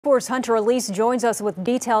Force Hunter Elise joins us with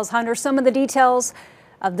details. Hunter, some of the details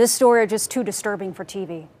of this story are just too disturbing for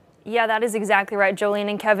TV. Yeah, that is exactly right, Jolene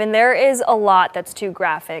and Kevin. There is a lot that's too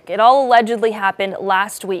graphic. It all allegedly happened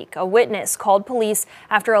last week. A witness called police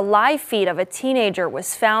after a live feed of a teenager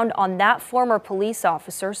was found on that former police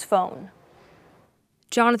officer's phone.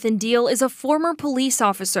 Jonathan Deal is a former police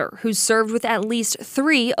officer who served with at least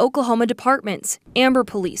 3 Oklahoma departments: Amber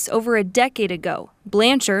Police over a decade ago,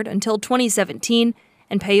 Blanchard until 2017,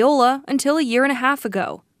 and Paola until a year and a half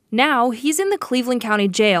ago. Now he's in the Cleveland County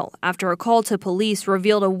Jail after a call to police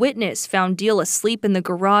revealed a witness found Deal asleep in the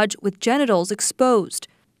garage with genitals exposed.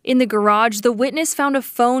 In the garage, the witness found a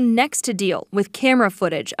phone next to Deal with camera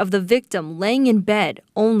footage of the victim laying in bed,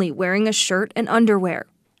 only wearing a shirt and underwear.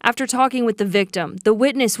 After talking with the victim, the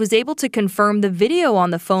witness was able to confirm the video on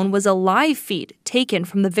the phone was a live feed taken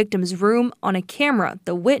from the victim's room on a camera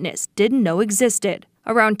the witness didn't know existed.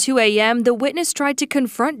 Around 2 a.m., the witness tried to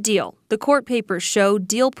confront Deal. The court papers show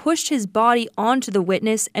Deal pushed his body onto the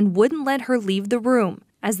witness and wouldn't let her leave the room.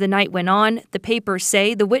 As the night went on, the papers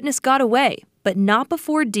say the witness got away, but not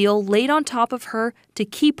before Deal laid on top of her to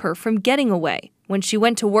keep her from getting away. When she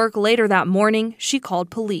went to work later that morning, she called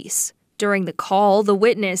police. During the call, the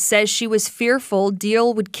witness says she was fearful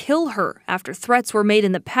Deal would kill her after threats were made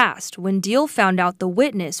in the past when Deal found out the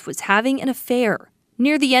witness was having an affair.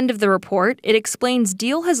 Near the end of the report, it explains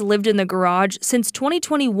Deal has lived in the garage since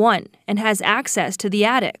 2021 and has access to the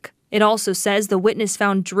attic. It also says the witness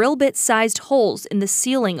found drill bit-sized holes in the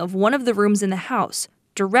ceiling of one of the rooms in the house,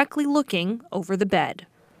 directly looking over the bed.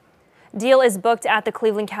 Deal is booked at the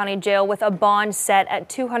Cleveland County Jail with a bond set at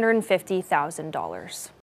 $250,000.